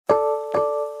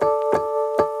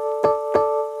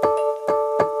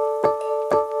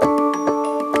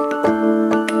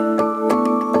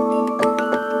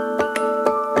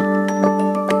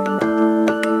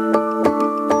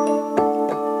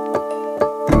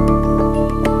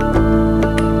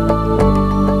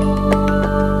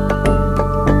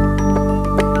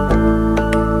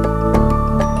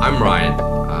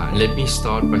me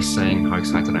start by saying how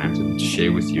excited I am to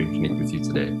share with you and connect with you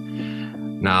today.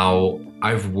 Now,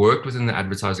 I've worked within the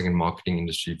advertising and marketing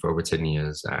industry for over 10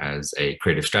 years as a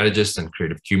creative strategist and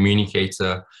creative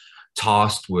communicator,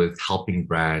 tasked with helping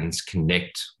brands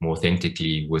connect more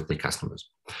authentically with their customers,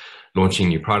 launching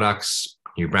new products,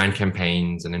 new brand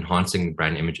campaigns, and enhancing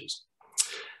brand images.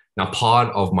 Now,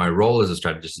 part of my role as a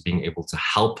strategist is being able to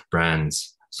help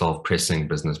brands solve pressing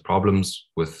business problems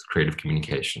with creative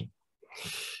communication.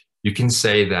 You can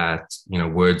say that,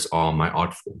 words are my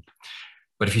art form.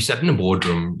 But if you sat in a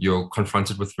boardroom, you're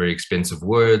confronted with very expensive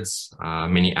words,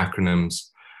 many acronyms,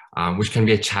 which can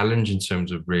be a challenge in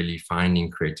terms of really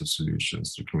finding creative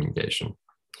solutions through communication.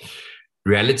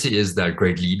 Reality is that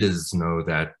great leaders know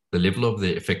that the level of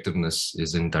their effectiveness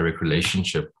is in direct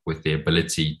relationship with their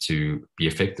ability to be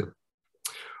effective.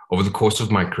 Over the course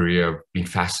of my career, I've been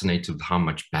fascinated with how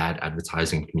much bad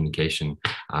advertising communication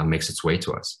makes its way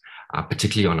to us,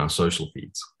 particularly on our social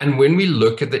feeds. And when we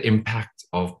look at the impact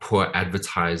of poor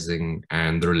advertising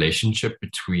and the relationship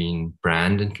between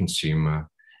brand and consumer,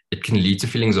 it can lead to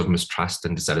feelings of mistrust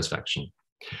and dissatisfaction.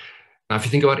 Now, if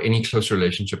you think about any close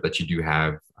relationship that you do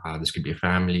have, this could be a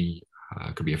family,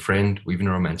 it could be a friend, or even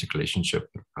a romantic relationship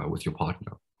with your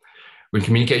partner. When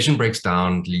communication breaks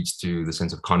down, it leads to the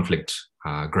sense of conflict,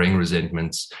 growing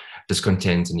resentments,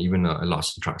 discontent, and even a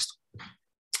loss in trust.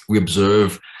 We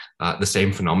observe the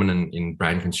same phenomenon in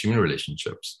brand-consumer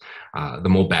relationships. The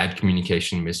more bad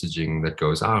communication messaging that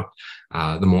goes out,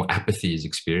 the more apathy is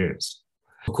experienced.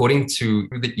 According to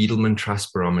the Edelman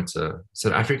Trust Barometer,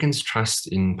 South Africans'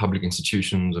 trust in public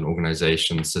institutions and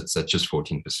organizations sits at just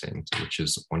 14%, which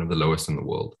is one of the lowest in the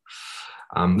world.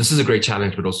 This is a great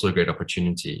challenge, but also a great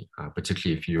opportunity,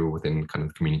 particularly if you're within kind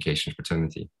of communication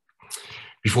fraternity.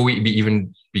 Before we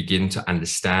even begin to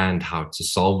understand how to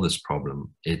solve this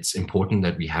problem, it's important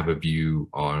that we have a view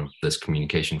of this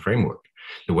communication framework,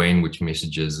 the way in which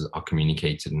messages are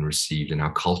communicated and received, and how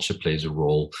culture plays a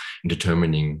role in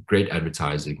determining great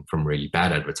advertising from really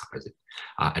bad advertising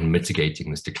and mitigating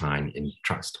this decline in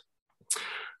trust.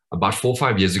 About 4 or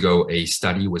 5 years ago, a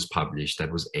study was published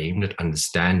that was aimed at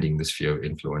understanding the sphere of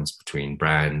influence between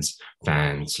brands,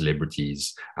 fans,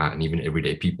 celebrities, and even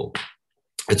everyday people.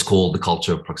 It's called the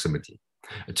culture of proximity,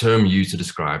 a term used to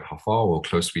describe how far or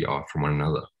close we are from one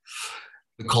another.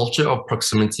 The culture of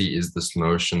proximity is this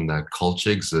notion that culture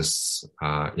exists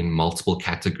in multiple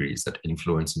categories that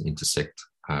influence and intersect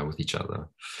with each other.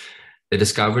 They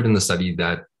discovered in the study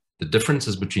that the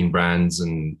differences between brands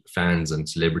and fans and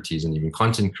celebrities and even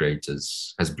content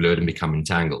creators has blurred and become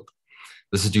entangled.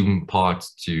 This is due in part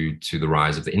to the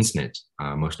rise of the internet,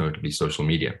 most notably social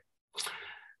media.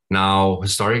 Now,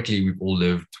 historically, we've all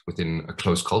lived within a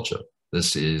close culture.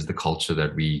 This is the culture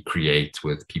that we create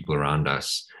with people around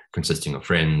us, consisting of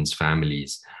friends,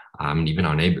 families, and even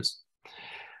our neighbors.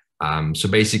 So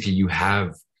basically, you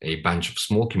have a bunch of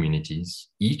small communities,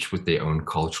 each with their own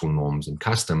cultural norms and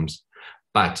customs,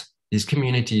 but these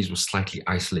communities were slightly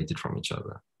isolated from each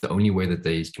other. The only way that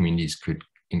these communities could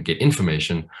get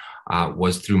information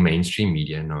was through mainstream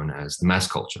media known as the mass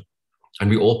culture. And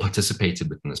we all participated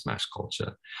within this mass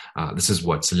culture. This is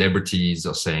what celebrities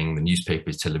are saying, the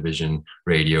newspapers, television,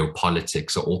 radio,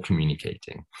 politics are all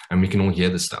communicating. And we can all hear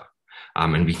this stuff.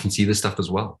 And we can see this stuff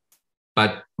as well.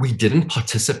 But we didn't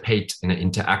participate in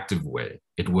an interactive way.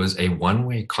 It was a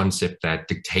one-way concept that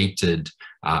dictated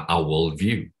our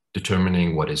worldview,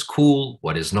 determining what is cool,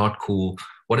 what is not cool,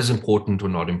 what is important or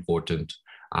not important,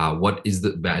 what is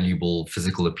the valuable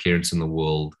physical appearance in the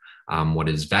world, what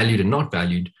is valued and not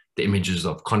valued, the images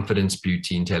of confidence,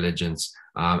 beauty, intelligence,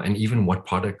 and even what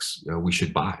products we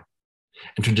should buy.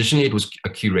 And traditionally, it was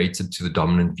curated to the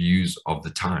dominant views of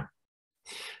the time.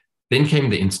 Then came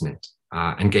the internet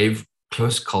and gave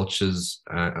close cultures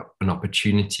an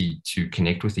opportunity to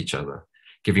connect with each other,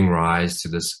 giving rise to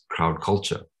this crowd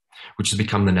culture, which has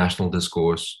become the national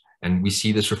discourse. And we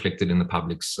see this reflected in the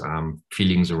public's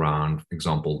feelings around, for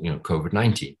example,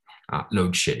 COVID-19,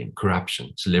 load shedding,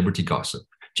 corruption, celebrity gossip,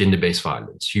 gender-based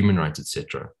violence, human rights,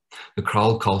 etc. The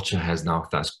crowd culture has now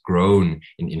thus grown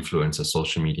in influence as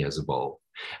social media has evolved.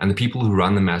 And the people who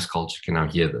run the mass culture can now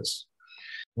hear this.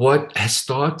 What has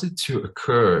started to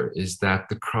occur is that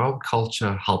the crowd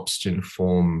culture helps to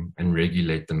inform and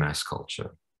regulate the mass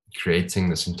culture, creating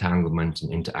this entanglement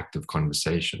and interactive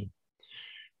conversation.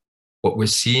 What we're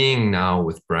seeing now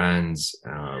with brands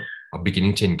are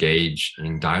beginning to engage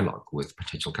in dialogue with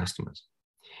potential customers.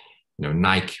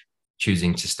 Nike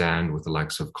choosing to stand with the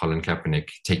likes of Colin Kaepernick,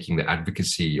 taking the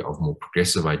advocacy of more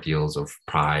progressive ideals of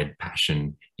pride,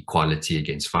 passion, equality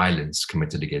against violence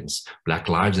committed against Black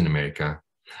lives in America,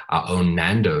 Our own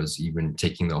Nando's even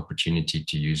taking the opportunity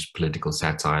to use political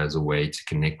satire as a way to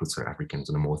connect with South Africans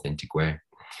in a more authentic way.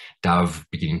 Dove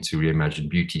beginning to reimagine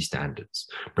beauty standards.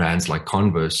 Brands like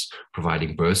Converse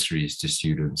providing bursaries to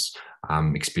students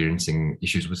experiencing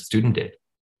issues with student debt.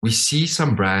 We see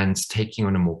some brands taking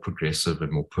on a more progressive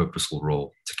and more purposeful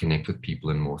role to connect with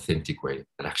people in a more authentic way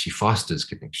that actually fosters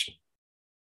connection.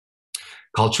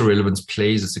 Cultural relevance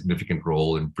plays a significant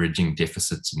role in bridging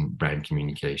deficits in brand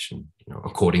communication.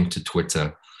 According to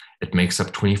Twitter, it makes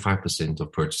up 25%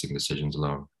 of purchasing decisions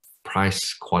alone.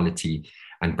 Price, quality,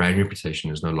 and brand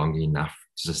reputation is no longer enough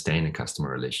to sustain a customer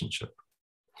relationship.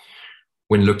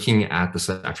 When looking at the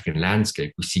South African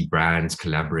landscape, we see brands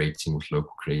collaborating with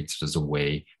local creators as a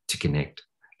way to connect,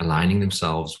 aligning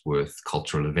themselves with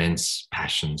cultural events,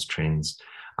 passions, trends,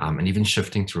 and even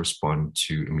shifting to respond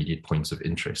to immediate points of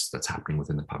interest that's happening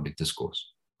within the public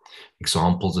discourse.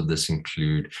 Examples of this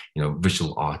include,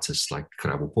 visual artists like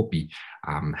Karabo Poppy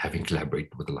having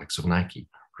collaborated with the likes of Nike,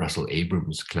 Russell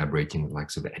Abrams collaborating with the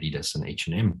likes of Adidas and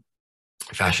H&M,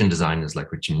 fashion designers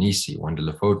like Richie Nisi, Wanda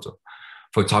Lefoto,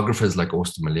 photographers like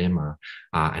Austin Malema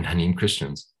and Hanim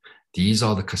Christians. These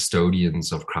are the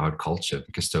custodians of crowd culture,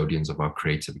 the custodians of our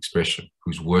creative expression,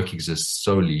 whose work exists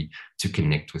solely to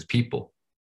connect with people.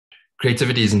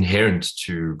 Creativity is inherent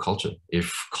to culture.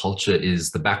 If culture is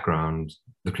the background,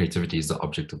 the creativity is the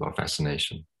object of our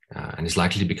fascination, and is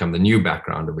likely to become the new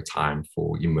background over time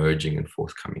for emerging and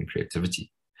forthcoming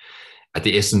creativity. At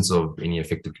the essence of any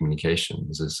effective communication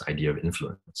is this idea of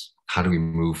influence. How do we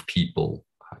move people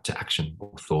to action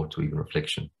or thought or even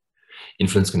reflection?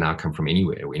 Influence can now come from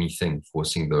anywhere or anything,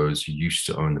 forcing those who used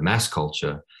to own the mass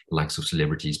culture, the likes of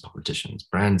celebrities, politicians,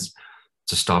 brands,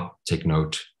 to stop, take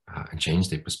note, and change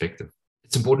their perspective.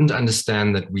 It's important to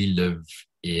understand that we live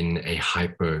in a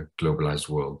hyper-globalized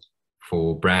world.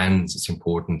 For brands, it's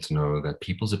important to know that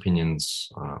people's opinions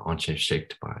aren't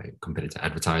shaped by competitor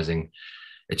advertising.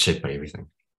 It's shaped by everything.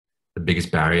 The biggest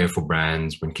barrier for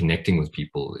brands when connecting with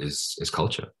people is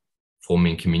culture,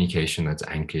 forming communication that's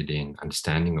anchored in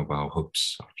understanding of our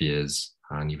hopes, our fears,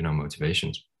 and even our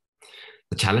motivations.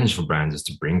 The challenge for brands is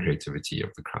to bring creativity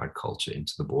of the crowd culture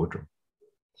into the boardroom.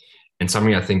 In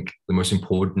summary, I think the most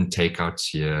important takeouts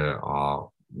here are,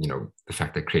 the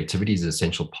fact that creativity is an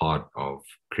essential part of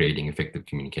creating effective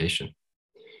communication.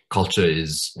 Culture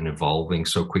is evolving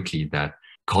so quickly,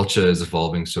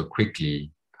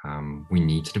 we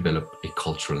need to develop a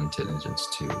cultural intelligence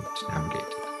to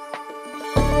navigate.